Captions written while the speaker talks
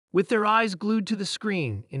With their eyes glued to the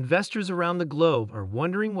screen, investors around the globe are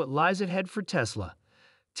wondering what lies ahead for Tesla.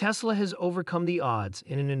 Tesla has overcome the odds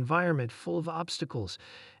in an environment full of obstacles,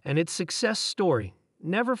 and its success story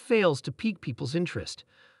never fails to pique people's interest.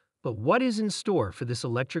 But what is in store for this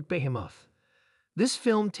electric behemoth? This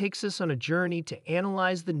film takes us on a journey to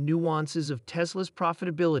analyze the nuances of Tesla's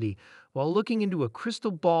profitability while looking into a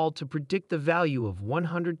crystal ball to predict the value of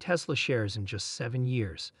 100 Tesla shares in just 7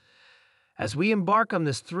 years. As we embark on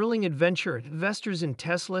this thrilling adventure, investors in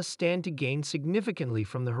Tesla stand to gain significantly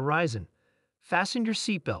from the horizon. Fasten your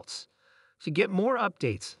seatbelts. To get more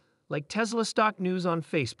updates, like Tesla stock news on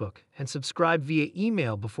Facebook and subscribe via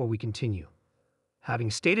email before we continue.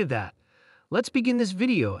 Having stated that, let's begin this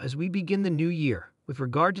video as we begin the new year. With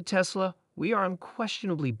regard to Tesla, we are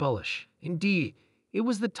unquestionably bullish. Indeed, it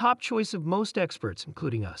was the top choice of most experts,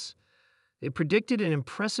 including us. They predicted an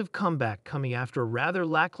impressive comeback coming after a rather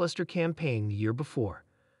lackluster campaign the year before.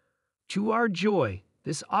 To our joy,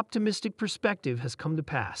 this optimistic perspective has come to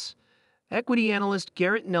pass. Equity analyst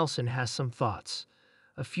Garrett Nelson has some thoughts.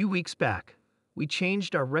 A few weeks back, we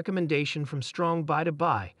changed our recommendation from strong buy to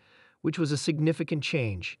buy, which was a significant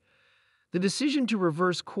change. The decision to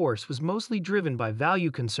reverse course was mostly driven by value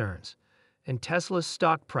concerns, and Tesla's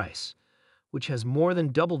stock price, which has more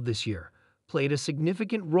than doubled this year, played a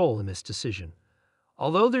significant role in this decision.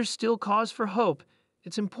 Although there's still cause for hope,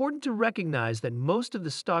 it's important to recognize that most of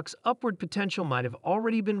the stock's upward potential might have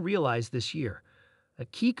already been realized this year. A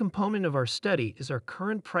key component of our study is our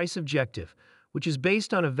current price objective, which is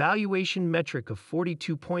based on a valuation metric of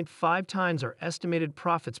 42.5 times our estimated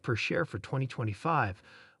profits per share for 2025,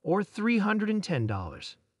 or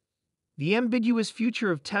 $310. The ambiguous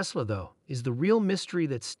future of Tesla, though, is the real mystery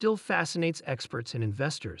that still fascinates experts and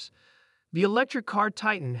investors. The electric car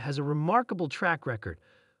titan has a remarkable track record,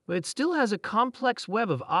 but it still has a complex web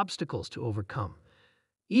of obstacles to overcome.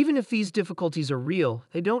 Even if these difficulties are real,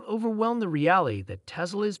 they don't overwhelm the reality that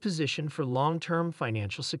Tesla is positioned for long-term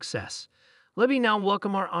financial success. Let me now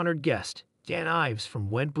welcome our honored guest, Dan Ives from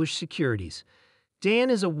Wedbush Securities. Dan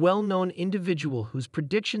is a well-known individual whose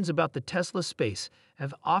predictions about the Tesla space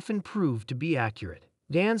have often proved to be accurate.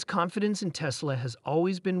 Dan's confidence in Tesla has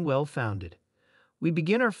always been well-founded. We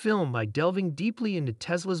begin our film by delving deeply into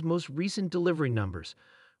Tesla's most recent delivery numbers,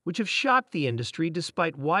 which have shocked the industry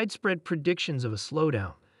despite widespread predictions of a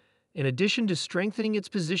slowdown. In addition to strengthening its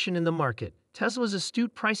position in the market, Tesla's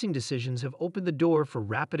astute pricing decisions have opened the door for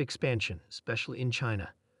rapid expansion, especially in China.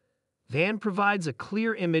 Dan provides a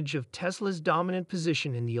clear image of Tesla's dominant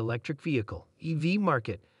position in the electric vehicle (EV)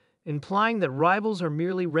 market, implying that rivals are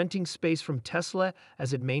merely renting space from Tesla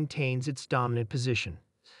as it maintains its dominant position.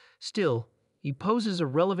 Still, he poses a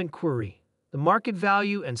relevant query. The market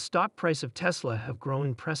value and stock price of Tesla have grown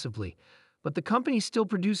impressively, but the company still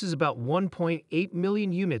produces about 1.8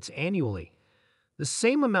 million units annually, the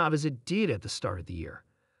same amount as it did at the start of the year.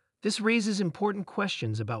 This raises important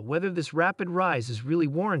questions about whether this rapid rise is really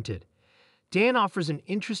warranted. Dan offers an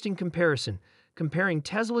interesting comparison, comparing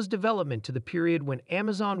Tesla's development to the period when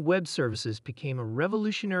Amazon Web Services became a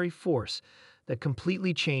revolutionary force that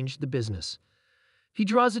completely changed the business. He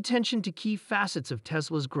draws attention to key facets of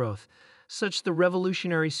Tesla's growth, such as the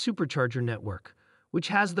revolutionary supercharger network, which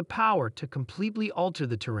has the power to completely alter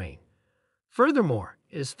the terrain. Furthermore,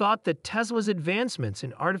 it is thought that Tesla's advancements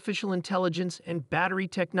in artificial intelligence and battery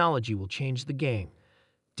technology will change the game.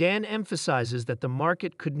 Dan emphasizes that the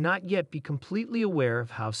market could not yet be completely aware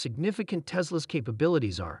of how significant Tesla's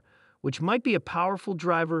capabilities are, which might be a powerful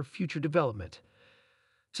driver of future development.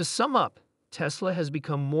 To sum up, Tesla has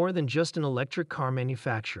become more than just an electric car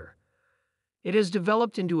manufacturer. It has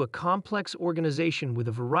developed into a complex organization with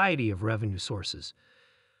a variety of revenue sources.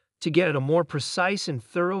 To get at a more precise and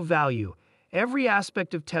thorough value, every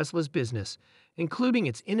aspect of Tesla's business, including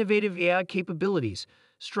its innovative AI capabilities,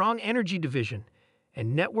 strong energy division,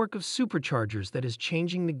 and network of superchargers that is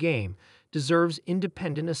changing the game, deserves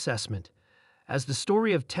independent assessment. As the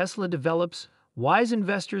story of Tesla develops, wise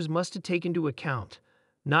investors must take into account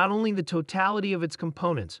not only the totality of its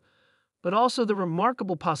components, but also the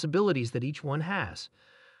remarkable possibilities that each one has.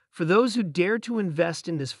 For those who dare to invest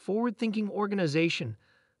in this forward-thinking organization,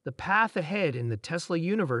 the path ahead in the Tesla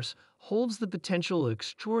universe holds the potential of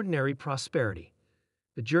extraordinary prosperity.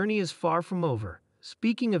 The journey is far from over.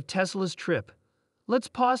 Speaking of Tesla's trip, let's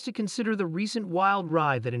pause to consider the recent wild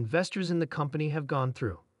ride that investors in the company have gone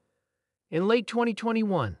through. In late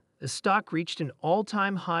 2021, the stock reached an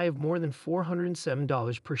all-time high of more than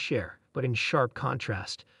 $407 per share, but in sharp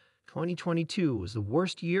contrast, 2022 was the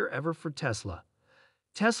worst year ever for Tesla.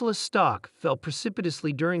 Tesla's stock fell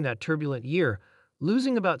precipitously during that turbulent year,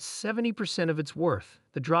 losing about 70% of its worth.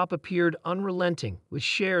 the drop appeared unrelenting, with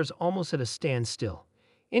shares almost at a standstill.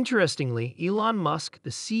 Interestingly, Elon Musk, the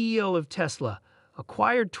CEO of Tesla,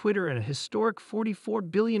 acquired Twitter in a historic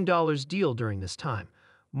 $44 billion deal during this time,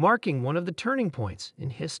 marking one of the turning points in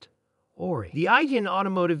history. The IT and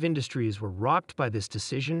automotive industries were rocked by this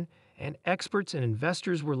decision, and experts and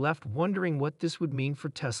investors were left wondering what this would mean for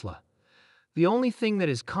Tesla. The only thing that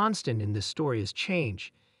is constant in this story is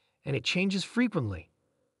change, and it changes frequently.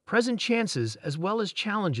 Present chances as well as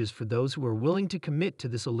challenges for those who are willing to commit to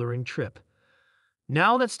this alluring trip.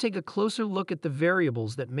 Now let's take a closer look at the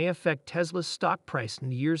variables that may affect Tesla's stock price in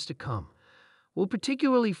the years to come. We'll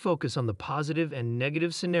particularly focus on the positive and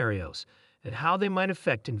negative scenarios and how they might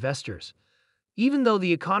affect investors. Even though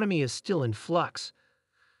the economy is still in flux,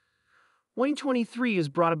 2023 has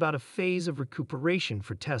brought about a phase of recuperation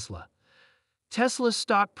for Tesla. Tesla's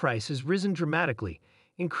stock price has risen dramatically,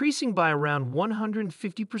 increasing by around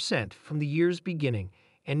 150% from the year's beginning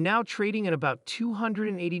and now trading at about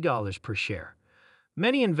 $280 per share.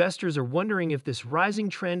 Many investors are wondering if this rising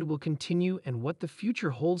trend will continue and what the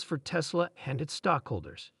future holds for Tesla and its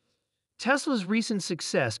stockholders. Tesla's recent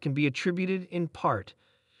success can be attributed in part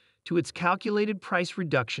to its calculated price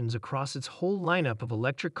reductions across its whole lineup of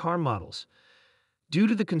electric car models. Due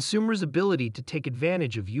to the consumer's ability to take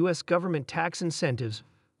advantage of U.S. government tax incentives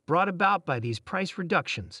brought about by these price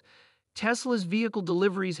reductions, Tesla's vehicle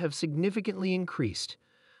deliveries have significantly increased.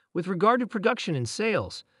 With regard to production and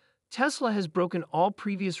sales, Tesla has broken all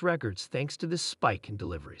previous records thanks to this spike in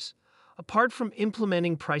deliveries. Apart from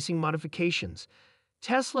implementing pricing modifications,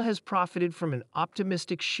 Tesla has profited from an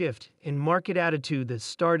optimistic shift in market attitude that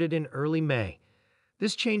started in early May.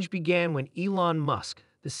 This change began when Elon Musk,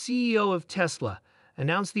 the CEO of Tesla,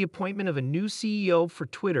 announced the appointment of a new CEO for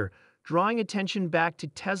Twitter, drawing attention back to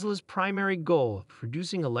Tesla's primary goal of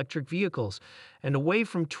producing electric vehicles and away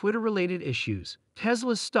from Twitter-related issues.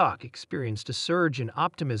 Tesla's stock experienced a surge in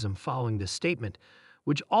optimism following this statement,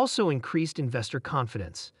 which also increased investor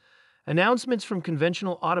confidence. Announcements from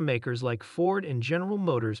conventional automakers like Ford and General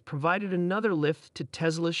Motors provided another lift to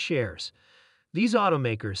Tesla's shares. These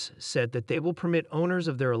automakers said that they will permit owners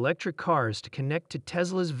of their electric cars to connect to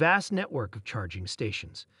Tesla's vast network of charging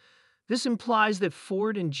stations. This implies that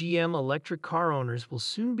Ford and GM electric car owners will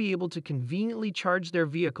soon be able to conveniently charge their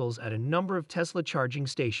vehicles at a number of Tesla charging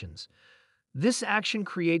stations. This action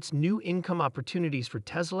creates new income opportunities for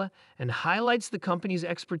Tesla and highlights the company's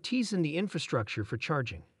expertise in the infrastructure for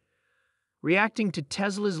charging. Reacting to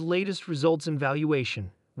Tesla's latest results and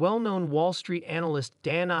valuation, well-known Wall Street analyst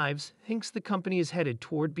Dan Ives thinks the company is headed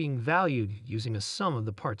toward being valued using a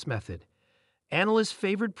sum-of-the-parts method. Analysts'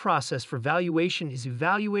 favorite process for valuation is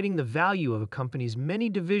evaluating the value of a company's many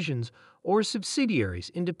divisions or subsidiaries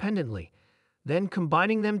independently, then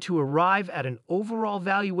combining them to arrive at an overall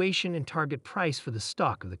valuation and target price for the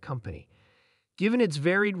stock of the company. Given its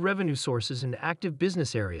varied revenue sources and active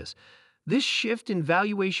business areas, this shift in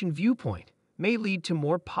valuation viewpoint may lead to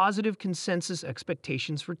more positive consensus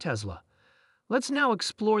expectations for Tesla. Let's now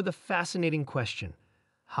explore the fascinating question: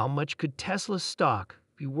 how much could Tesla's stock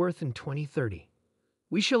be worth in 2030?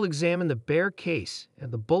 We shall examine the bear case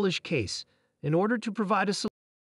and the bullish case in order to provide a solution